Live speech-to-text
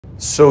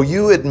So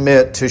you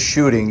admit to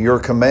shooting your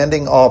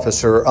commanding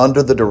officer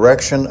under the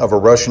direction of a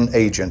Russian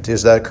agent,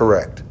 is that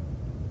correct?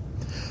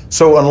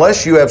 So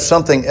unless you have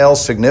something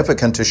else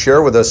significant to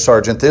share with us,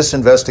 Sergeant, this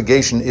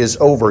investigation is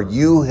over.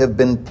 You have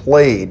been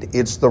played.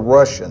 It's the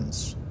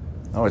Russians.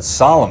 Oh, it's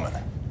Solomon.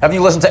 Haven't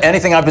you listened to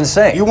anything I've been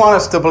saying? You want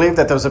us to believe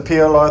that there's a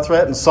PLR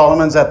threat and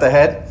Solomon's at the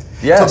head?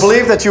 Yes. To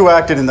believe that you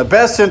acted in the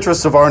best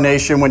interests of our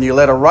nation when you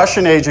let a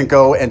Russian agent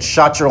go and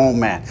shot your own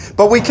man.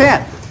 But we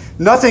can't.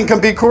 Nothing can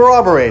be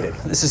corroborated.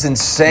 This is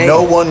insane.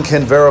 No one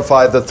can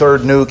verify the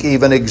third nuke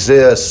even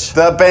exists.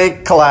 The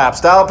bank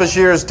collapsed.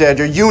 Al-Bashir's dead.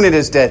 Your unit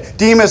is dead.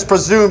 Dima's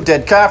presumed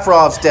dead.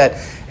 Kafrov's dead.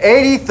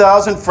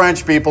 80,000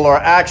 French people are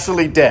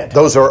actually dead.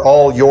 Those are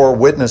all your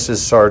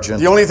witnesses,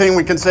 Sergeant. The only thing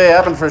we can say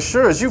happened for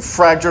sure is you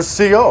fragged your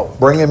CO.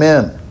 Bring him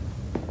in.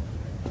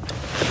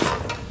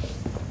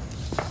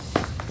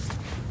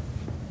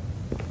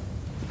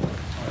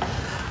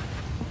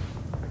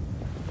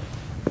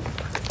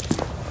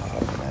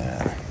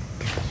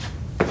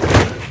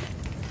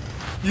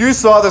 You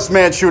saw this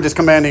man shoot his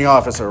commanding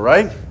officer,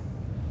 right?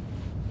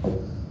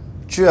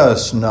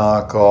 Just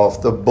knock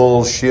off the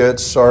bullshit,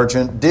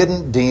 Sergeant.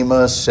 Didn't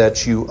Dima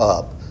set you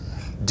up?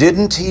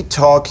 Didn't he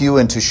talk you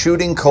into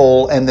shooting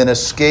Cole and then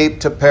escape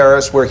to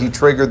Paris where he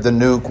triggered the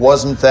nuke?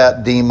 Wasn't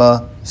that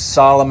Dima?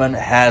 Solomon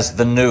has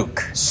the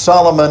nuke.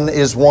 Solomon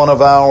is one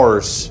of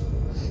ours.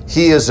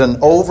 He is an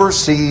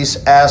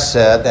overseas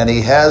asset, and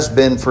he has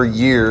been for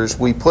years.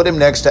 We put him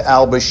next to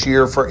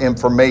al-Bashir for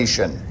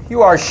information.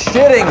 You are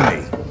shitting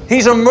me.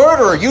 He's a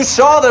murderer. You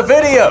saw the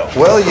video.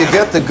 Well, you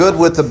get the good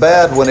with the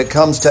bad when it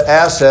comes to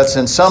assets,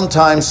 and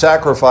sometimes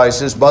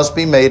sacrifices must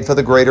be made for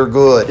the greater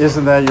good.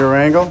 Isn't that your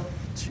angle?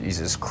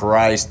 Jesus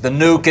Christ. The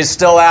nuke is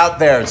still out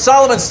there.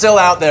 Solomon's still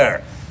out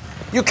there.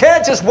 You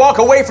can't just walk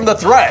away from the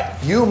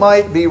threat. You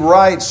might be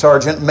right,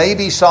 Sergeant.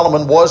 Maybe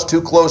Solomon was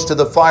too close to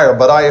the fire,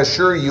 but I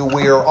assure you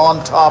we are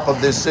on top of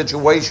this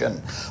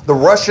situation. The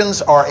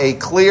Russians are a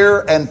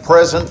clear and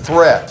present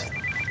threat.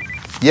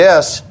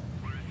 Yes.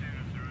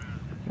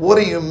 What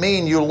do you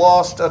mean you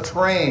lost a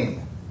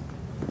train?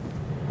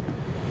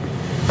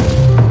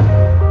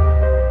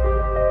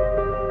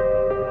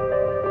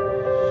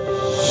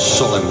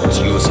 Solomon's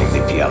using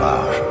the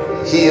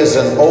PLR. He is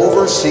an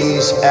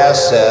overseas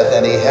asset,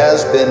 and he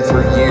has been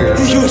for years.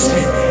 He used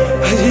me,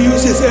 and he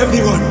uses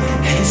everyone.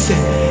 He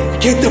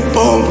said, get the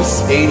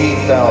bombs.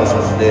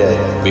 80,000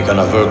 dead. We can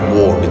avert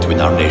war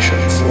between our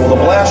nations. Well, the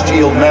blast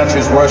yield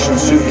matches Russian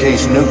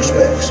suitcase nuke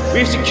specs.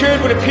 We've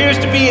secured what appears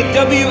to be a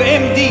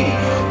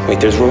WMD. Wait,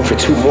 there's room for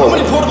two more. How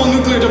many portable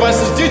nuclear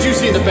devices did you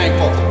see in the bank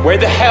vault? Where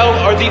the hell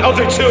are the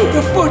other two?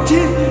 The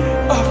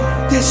 14th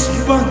of this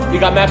month. We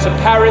got maps of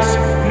Paris,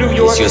 New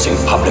York. He's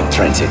using public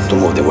transit to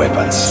move the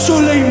weapons.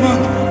 Suleiman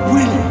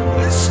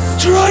will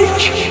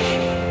strike.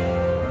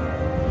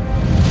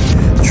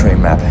 The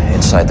train map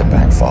inside the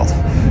bank vault.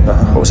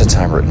 What was the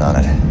time written on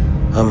it?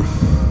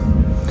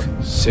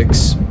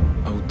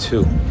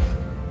 6:02.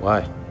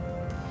 Why?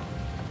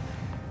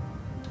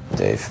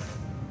 Dave,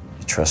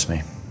 you trust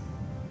me?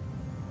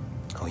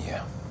 Oh,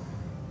 yeah.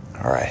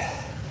 All right.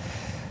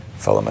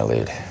 Follow my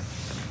lead.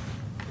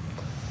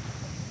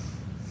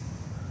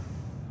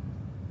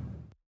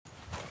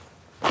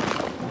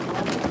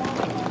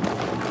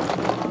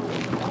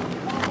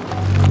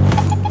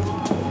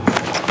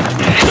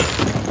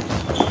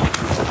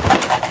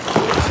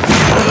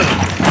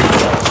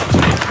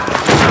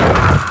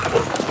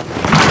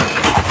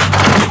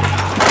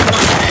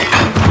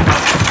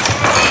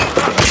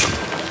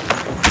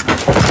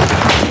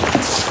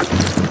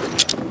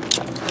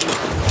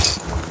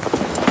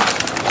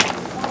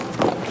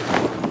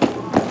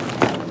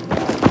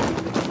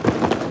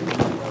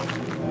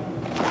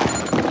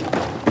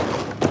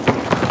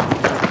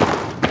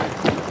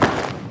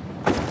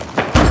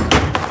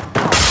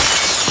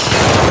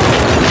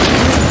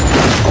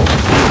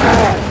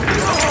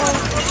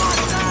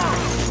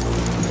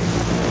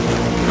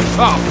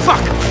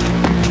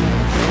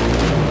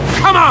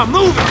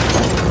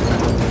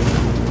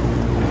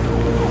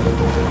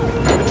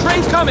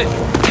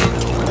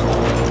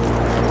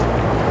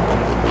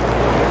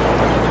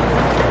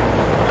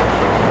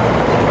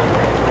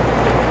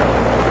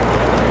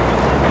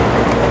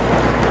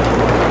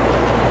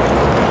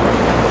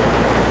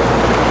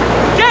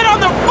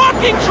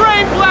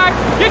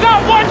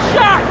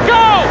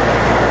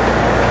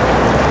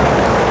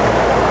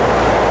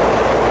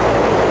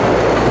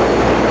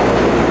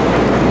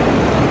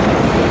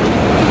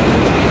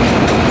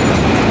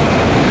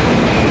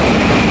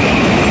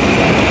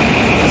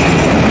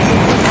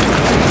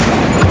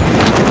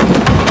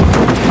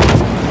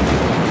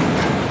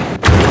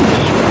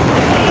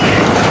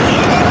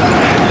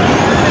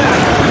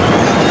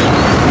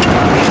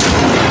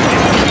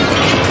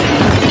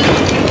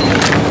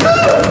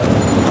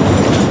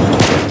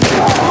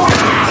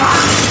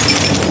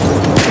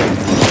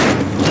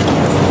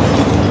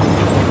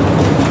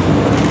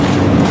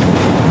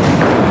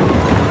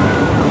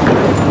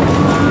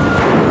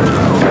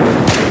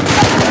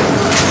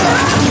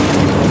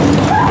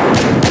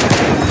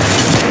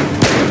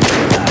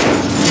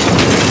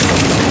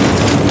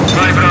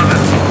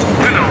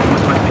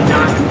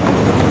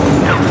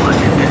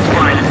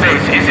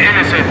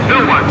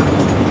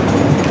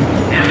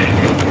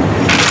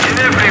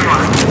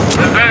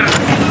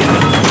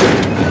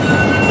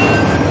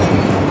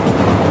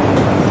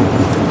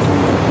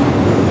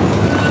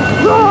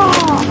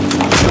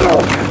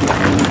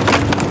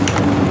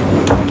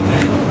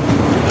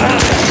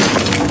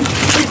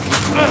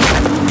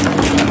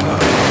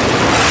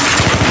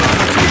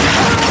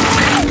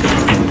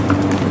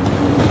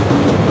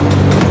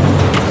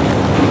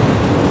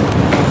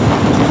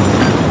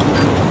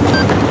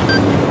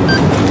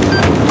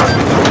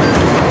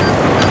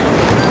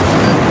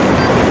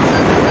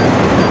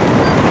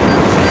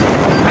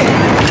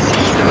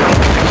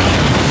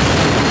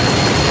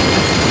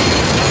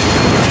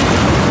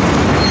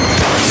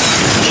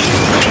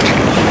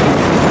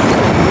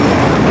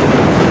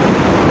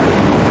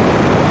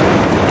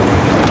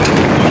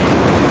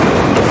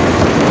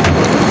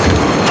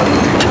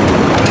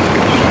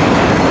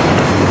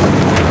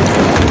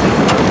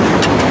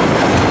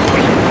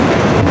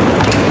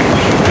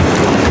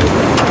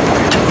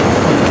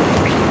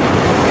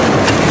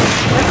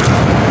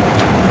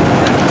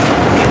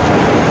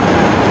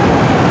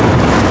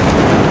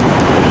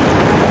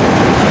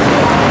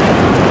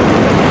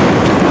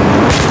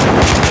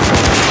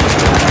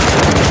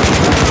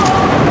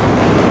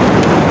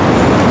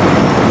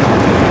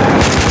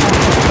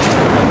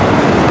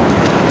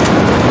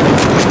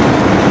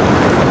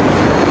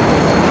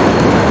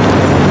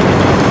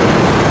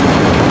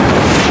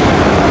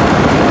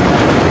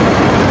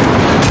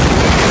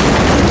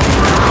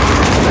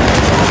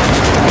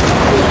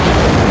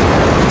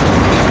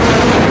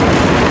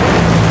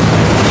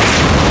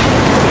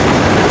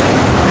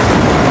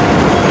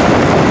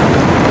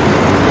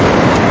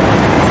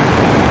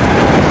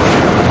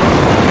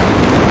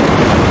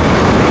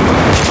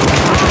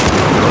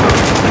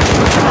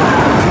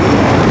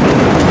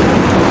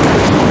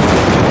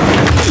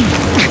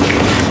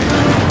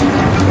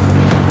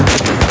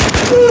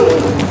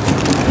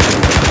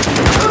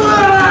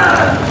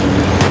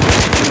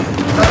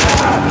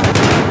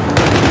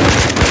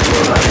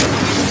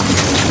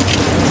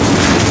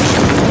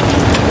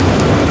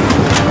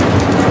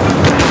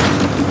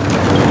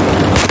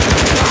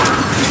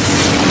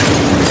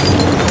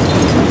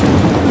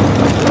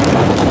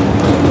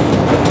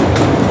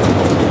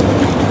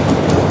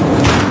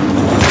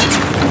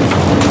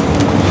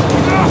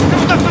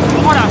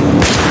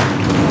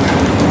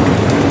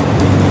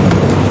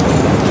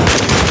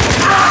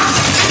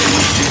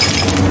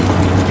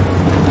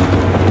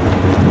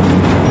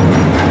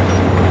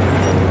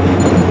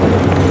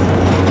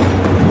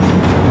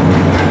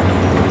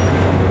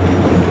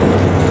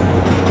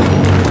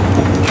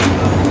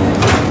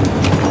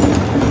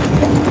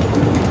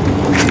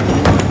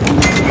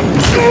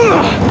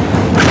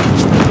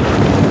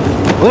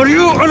 Or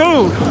you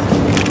alone?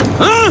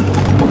 Huh?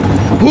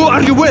 Who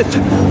are you with?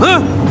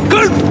 Huh?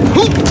 Good.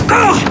 Who?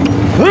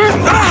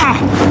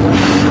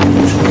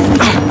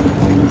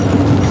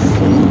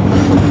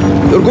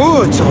 You're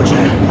good,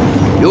 soldier.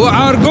 You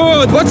are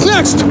good. What's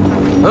next?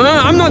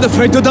 I'm not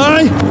afraid to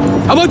die.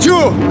 How about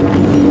you?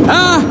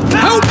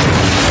 Help!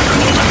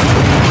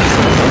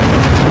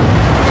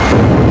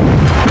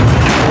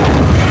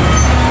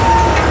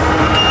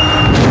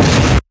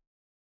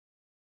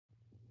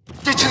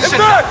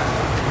 Back!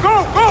 Go!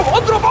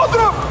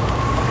 اضرب!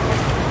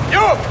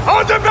 You!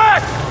 Hold them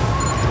back!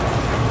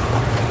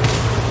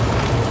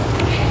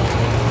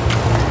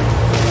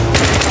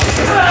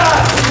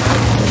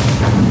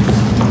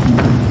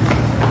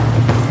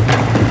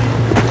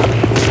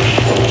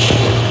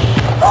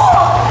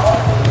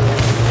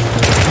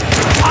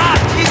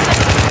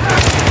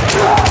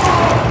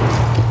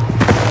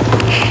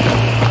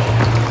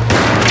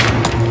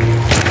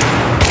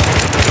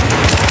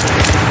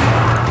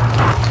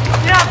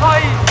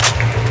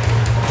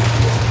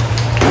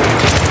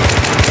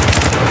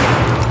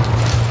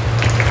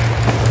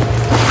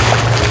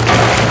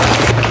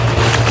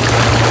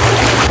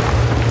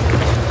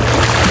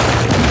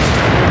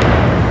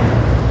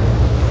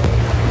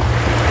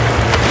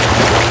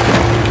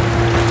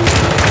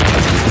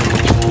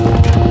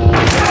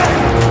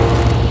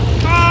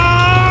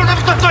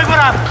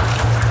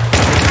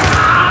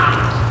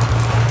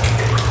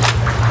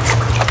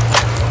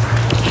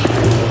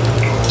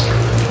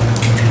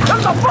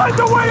 Find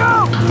the way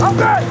out!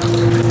 Okay!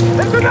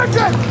 It's an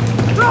exit!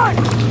 Right!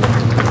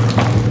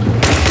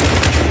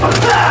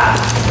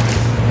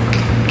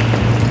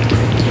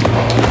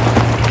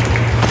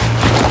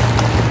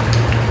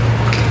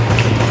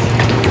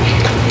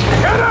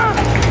 Get him!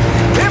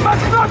 He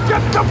must not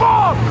get the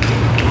bomb!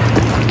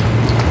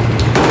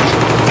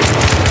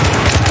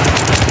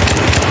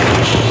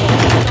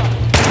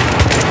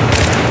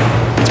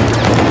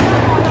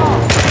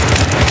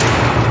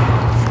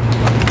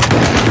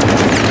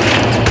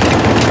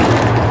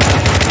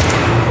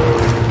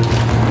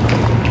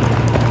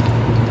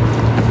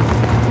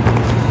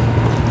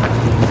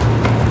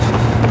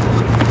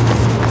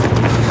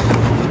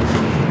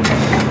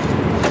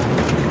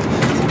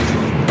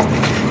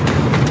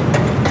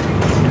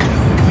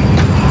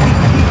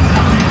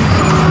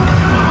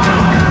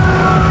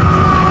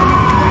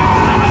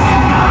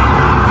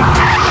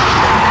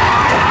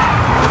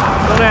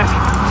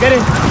 Get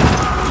in!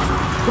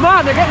 Come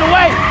on, they're getting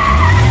away!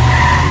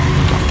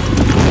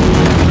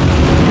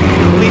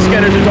 Police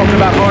scanners are talking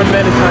about armed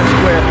men in Times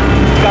Square.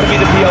 It's gotta be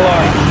the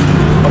PLR.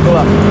 Buckle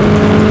up.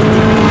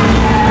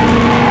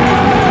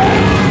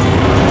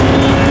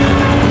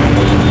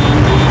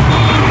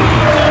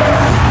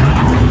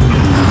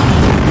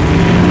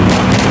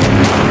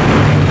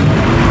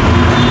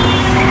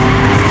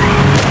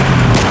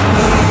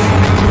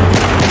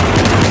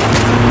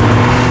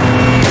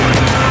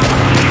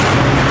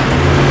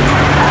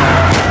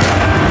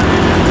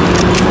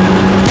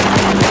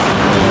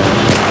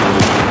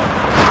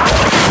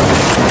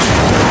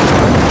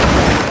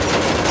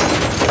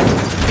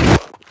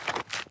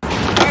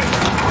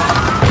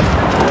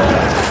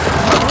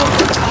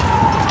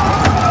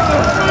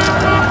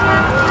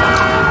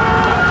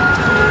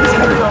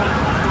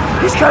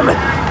 He's coming!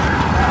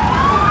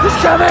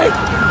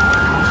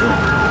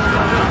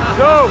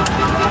 Go!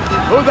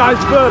 Who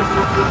dies first?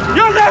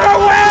 You'll never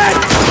win!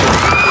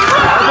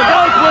 The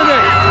boy's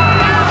winning!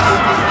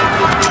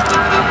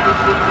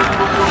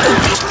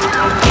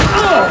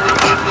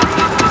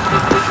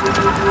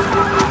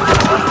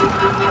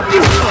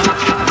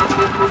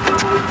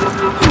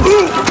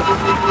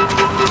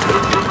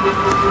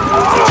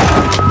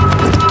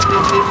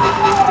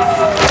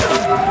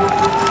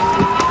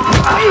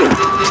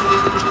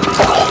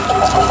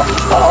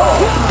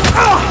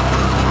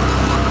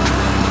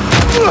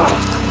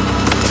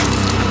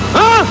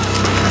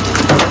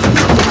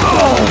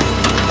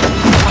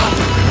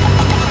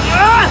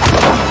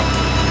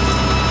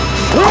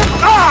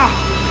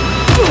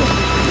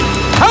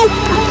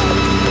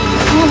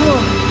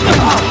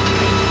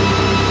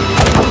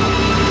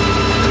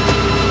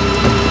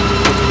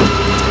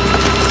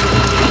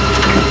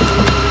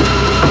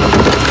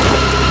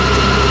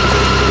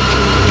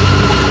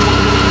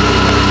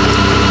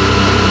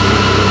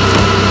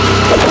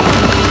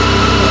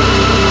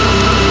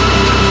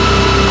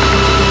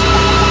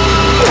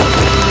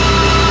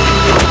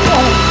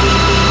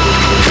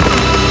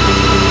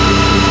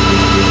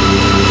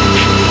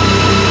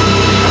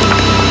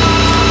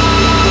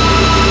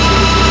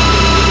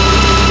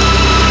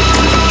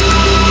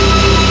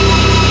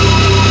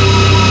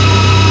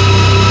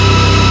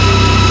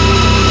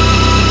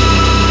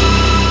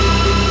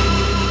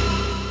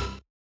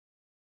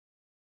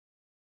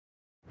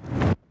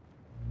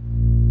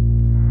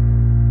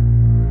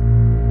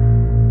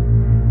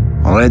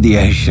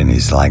 Radiation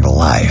is like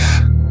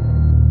life,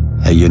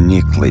 a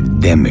uniquely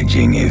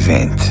damaging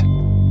event.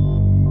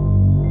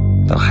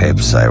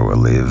 Perhaps I will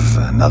live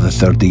another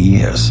 30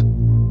 years.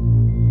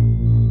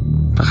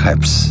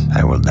 Perhaps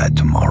I will die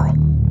tomorrow.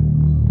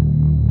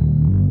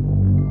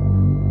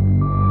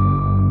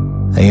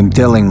 I am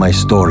telling my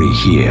story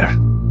here.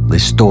 The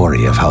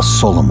story of how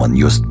Solomon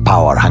used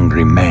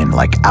power-hungry men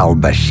like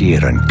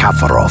al-Bashir and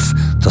Kafarov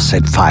to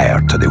set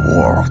fire to the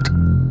world.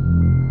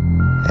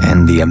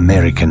 And the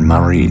American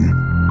Marine,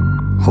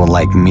 who,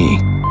 like me,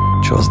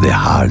 chose the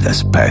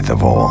hardest path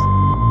of all.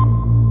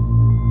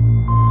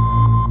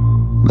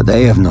 But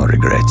I have no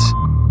regrets.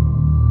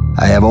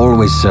 I have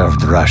always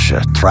served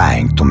Russia,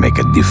 trying to make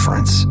a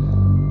difference.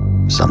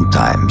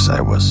 Sometimes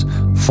I was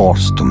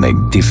forced to make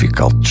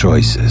difficult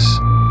choices.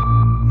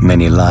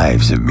 Many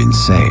lives have been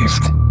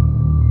saved.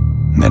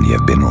 Many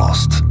have been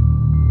lost.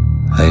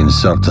 I am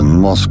certain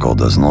Moscow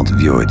does not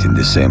view it in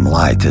the same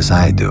light as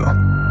I do.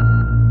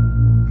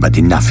 But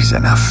enough is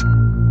enough.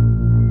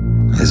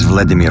 As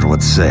Vladimir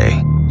would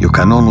say, you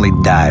can only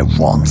die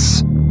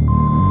once.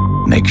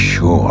 Make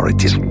sure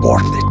it is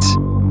worth it.